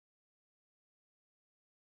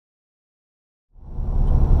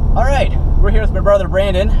All right, we're here with my brother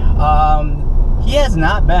Brandon. He has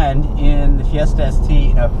not been in the Fiesta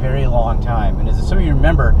ST in a very long time, and as some of you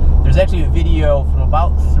remember, there's actually a video from about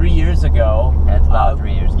 3 years ago. That's about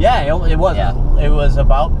 3 years ago. Yeah, it was. Yeah. It was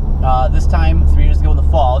about this time 3 years ago in the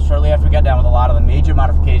fall, shortly after we got done with a lot of the major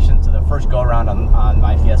modifications to the first go-around on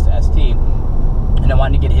my Fiesta ST, and I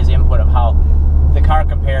wanted to get his input of how the car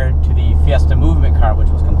compared to the Fiesta movement car, which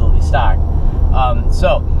was completely stock.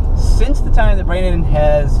 So, since the time that Brandon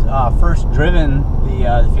has first driven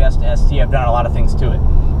the Fiesta ST, I've done a lot of things to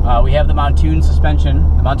it. We have the Mountune suspension,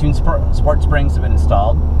 the Mountune Sport springs have been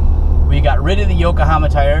installed. We got rid of the Yokohama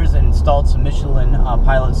tires and installed some Michelin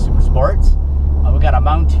Pilot Super Sports. We got a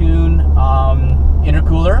Mountune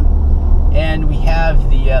intercooler, and we have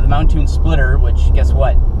the Mountune splitter, which, guess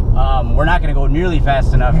what? We're not going to go nearly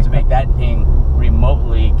fast enough to make that thing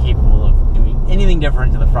remotely capable of doing anything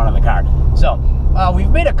different to the front of the car. So we've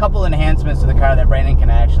made a couple enhancements to the car that Brandon can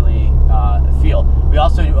actually feel. We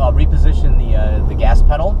also repositioned the gas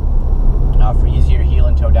pedal for easier heel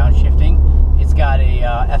and toe downshifting. It's got a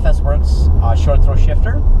FSWerks short throw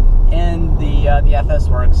shifter and the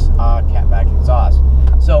FSWerks catback exhaust.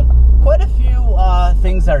 So quite a few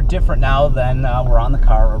things are different now than were on the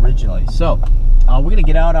car originally. So we're going to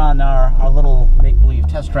get out on our little make-believe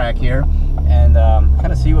test track here and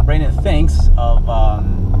kind of see what Brandon thinks of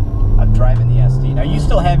driving the ST. Now, you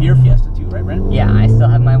still have your Fiesta too, right, Brandon? Yeah, I still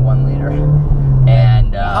have my 1 liter.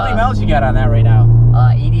 And how many miles you got on that right now?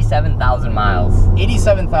 87,000 miles.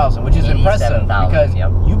 87,000, which is impressive because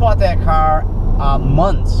you bought that car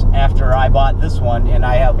months after I bought this one, and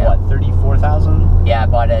I have what, 34,000? Yeah, I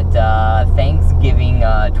bought it Thanksgiving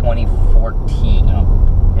 2014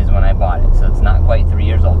 is when I bought it, so it's not quite 3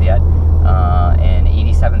 years old yet. And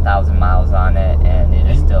 87,000 miles on it, and it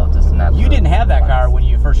is still just an absolute. You didn't have that car when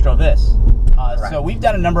you first drove this. So we've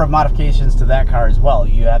done a number of modifications to that car as well.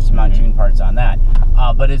 You have some Mountune parts on that,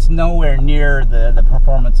 but it's nowhere near the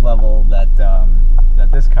performance level that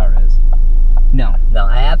that this car is. No,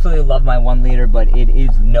 I absolutely love my 1 liter, but it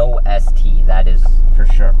is no ST, that is for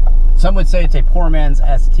sure. Some would say it's a poor man's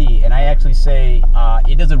ST, and I actually say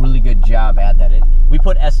it does a really good job at that. We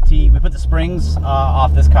put the springs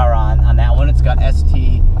off this car on that one. It's got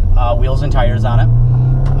ST wheels and tires on it.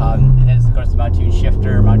 It has, of course, the Mountune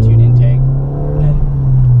shifter, Mountune intake.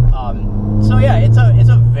 And, so yeah, it's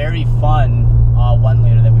a very fun 1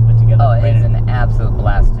 liter that we put together. Oh, it's an absolute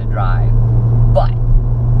blast to drive, but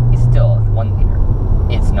it's still 1 liter.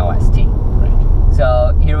 It's no ST. Right.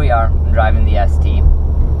 So here we are driving the ST.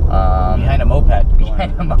 Behind a moped.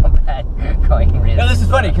 Behind a moped going really. No, this is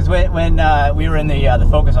funny because when we were in the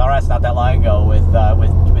Focus RS not that long ago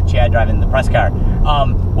with Chad driving the press car,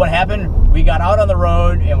 what happened? We got out on the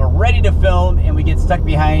road and we're ready to film, and we get stuck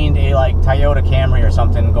behind a Toyota Camry or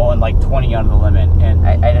something going 20 under the limit.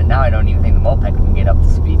 And now I don't even think the moped can get up to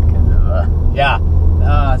speed because of yeah.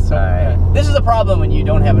 This is a problem when you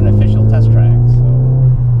don't have an official test track. So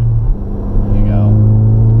there you go.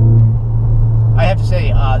 I have to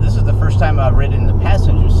say, this is the first time I've ridden in the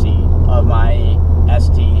passenger seat of my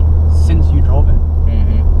ST since you drove it.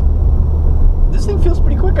 Mm-hmm. This thing feels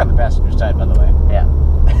pretty quick on the passenger side, by the way. Yeah.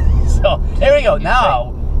 So there we go.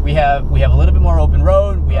 Now we have a little bit more open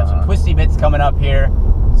road. We have some twisty bits coming up here.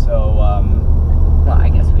 So well, I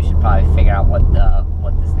guess we should probably figure out what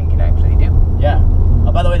this thing can actually do. Yeah.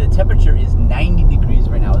 By the way, the temperature is 90 degrees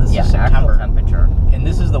right now. This is September. Actual temperature. And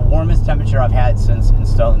this is the warmest temperature I've had since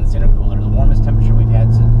installing this intercooler. The warmest temperature we've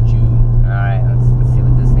had since June. Alright, let's see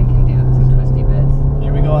what this thing can do. Some twisty bits.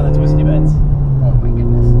 Here we go on the twisty bits. Oh my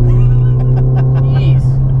goodness. Jeez.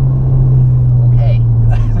 Okay,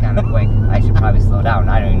 this is kind of quick. I should probably slow down.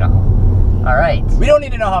 I don't even know. Alright. We don't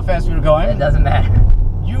need to know how fast we were going. It doesn't matter.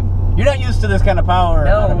 You're not used to this kind of power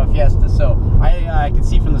out of a Fiesta, so I can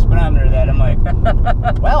see from the speedometer that I'm like,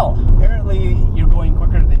 well, apparently you're going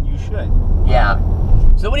quicker than you should. Yeah.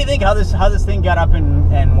 So what do you think how this thing got up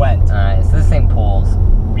and went? Alright, so this thing pulls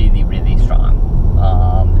really, really strong.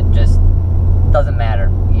 It just doesn't matter.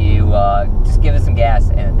 You just give it some gas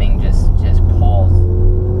and the thing just pulls.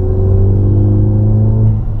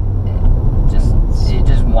 It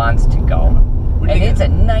just wants to go. And it's a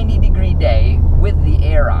 90-degree day with the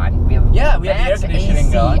air on. We have the air conditioning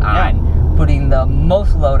AC on, putting the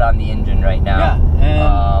most load on the engine right now.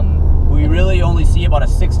 Yeah, and we really only see about a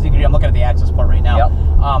 6 degree. I'm looking at the Accessport right now. Yep.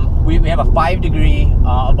 We have a 5 degree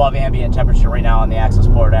above ambient temperature right now on the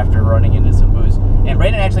Accessport after running into some boost. And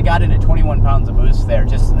Brandon actually got into 21 pounds of boost there,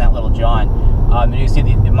 just in that little John. And you see the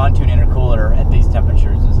Mountune intercooler at these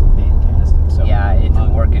temperatures is fantastic. So yeah, it's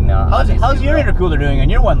working. How's your intercooler doing on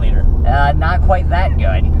your 1 liter? Not quite that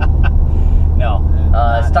good.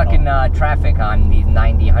 No. Stuck in traffic on these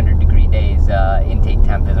 90, 100 degree days, intake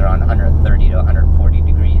temp is around 130 to 140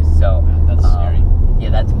 degrees. So that's scary.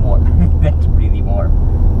 Yeah, that's more. That's really more.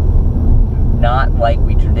 Not like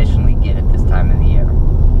we traditionally get at this time of the year.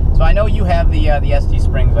 So I know you have the ST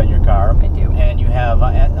springs on your car. I do. And you have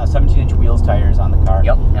 17-inch wheels tires on the car.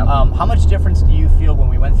 Yep. How much difference do you feel when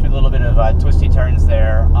we went through a little bit of twisty turns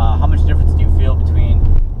there? How much difference do you feel between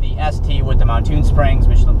the ST with the Mountune springs,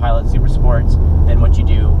 Michelin Pilot Super Sports, than what you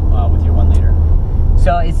do with your 1 liter?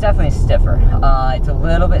 So it's definitely stiffer. It's a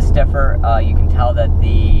little bit stiffer. You can tell that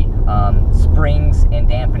the springs and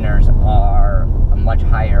dampeners are a much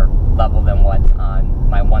higher level than what's on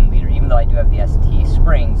my 1 liter. Even though I do have the ST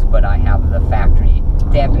springs, but I have the factory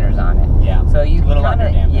dampeners on it. Yeah. So you it's a little kinda,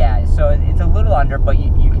 under dampened. Yeah. So it's a little under, but you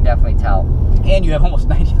can definitely tell. And you have almost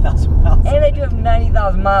 90,000 miles. And I do have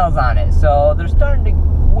 90,000 miles on it, so they're starting to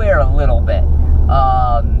wear a little bit.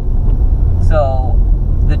 So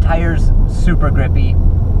the tires super grippy.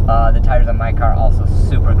 The tires on my car also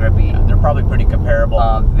super grippy. Yeah, they're probably pretty comparable.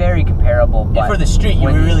 Very comparable. But and for the street, you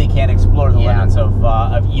really can't explore the limits of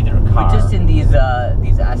either car. But just in these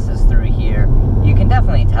S's through here, you can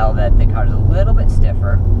definitely tell that the car's a little bit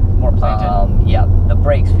stiffer. More planted. Yeah, the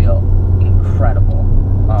brakes feel incredible.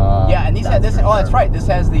 Yeah, and these have this. Oh, that's right. This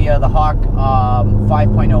has the Hawk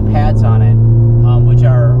 5.0 pads on it, which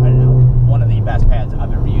are, I don't know, one of the best pads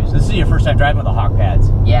I've ever used. This is your first time driving with the Hawk pads.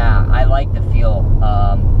 Yeah, I like the feel.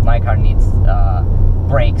 My car needs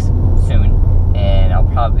brakes soon, and I'll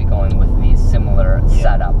probably be going with the similar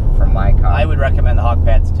setup for my car. I would recommend the Hawk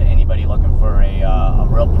pads to anybody looking for a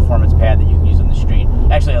real performance pad that you can use on the street.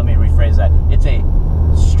 Actually, let me rephrase that. It's a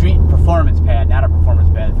street performance pad, not a performance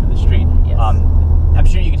pad for the street. Yes. I'm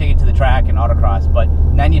sure you can take it to the track and autocross, but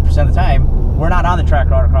 90% of the time, we're not on the track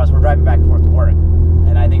or autocross, we're driving back and forth to work.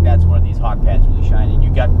 And I think that's where these Hawk pads really shine. And you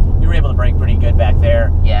were able to brake pretty good back there.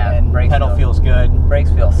 Yeah, and pedal feels good. Brakes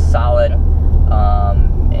feel solid.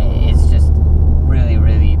 It's just really,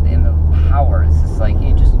 really, in the power, it's just like,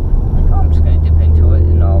 you just, like, oh, I'm just going to dip into it,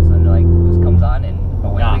 and all of a sudden, like, boost comes on, and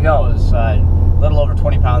away we go. It was a little over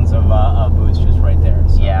 20 pounds of boost just right there.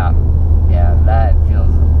 So. Yeah, that feels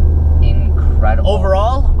incredible.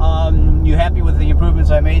 Overall, you happy with the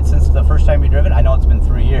improvements I made since the first time you drove it? I know it's been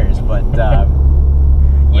 3 years, but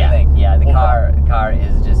yeah, the car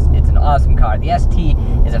is just, it's an awesome car. The ST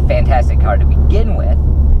is a fantastic car to begin with,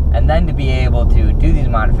 and then to be able to do these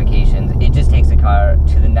modifications, it just takes the car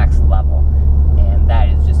to the next level, and that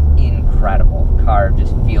is just incredible. The car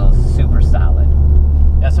just feels super solid.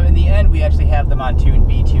 Yeah, so in the end, we actually have the Mountune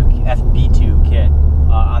FB2 kit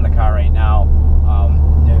on the car right now.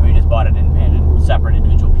 We just bought it in separate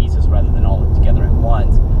individual pieces rather than all together at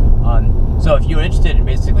once. So if you're interested in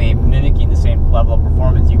basically mimicking the same level of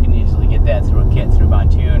performance, you can easily get that through a kit through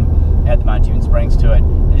Mountune, add the Mountune springs to it.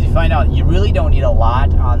 As you find out, you really don't need a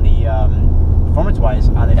lot on the performance-wise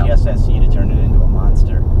on the Fiesta ST to turn it into a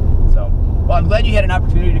monster. So, well, I'm glad you had an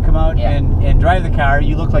opportunity to come out and drive the car.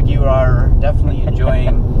 You look like you are definitely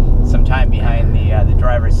enjoying some time behind the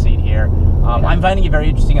driver's seat here. I'm finding it very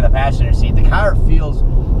interesting in the passenger seat. The car feels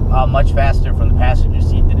much faster from the passenger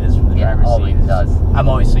seat than it is from the driver's seat. Always does. I'm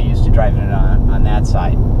always so used to driving it on that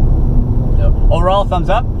side. So, overall, thumbs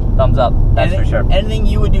up? Thumbs up, that's for sure. Anything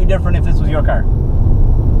you would do different if this was your car?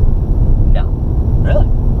 No. Really?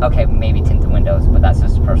 Okay, maybe tint the windows, but that's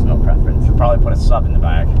just personal preference. Should probably put a sub in the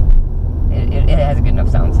back. It has a good enough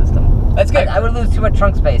sound system. That's good. I would lose too much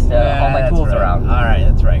trunk space to haul my tools around. All right,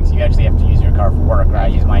 that's right. So you actually have to use your car for work. I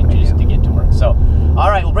use mine just to get to work. So, all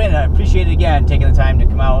right. Well, Brandon, I appreciate it again, taking the time to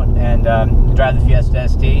come out and drive the Fiesta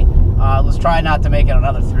ST. Let's try not to make it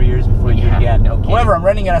another 3 years before we do it again. No kidding. However, I'm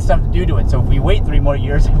running out of stuff to do to it. So if we wait 3 more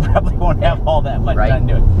years, I probably won't have all that much done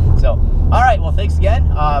to it. So, all right. Well, thanks again.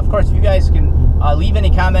 Of course, if you guys can leave any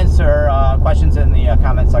comments or questions in the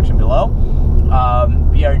comment section below.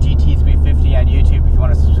 BRGT350 on YouTube if you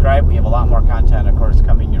want to subscribe. We have a lot more content, of course,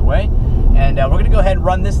 coming your way. And we're going to go ahead and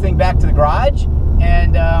run this thing back to the garage.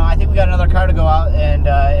 And I think we got another car to go out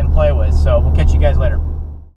and play with. So we'll catch you guys later.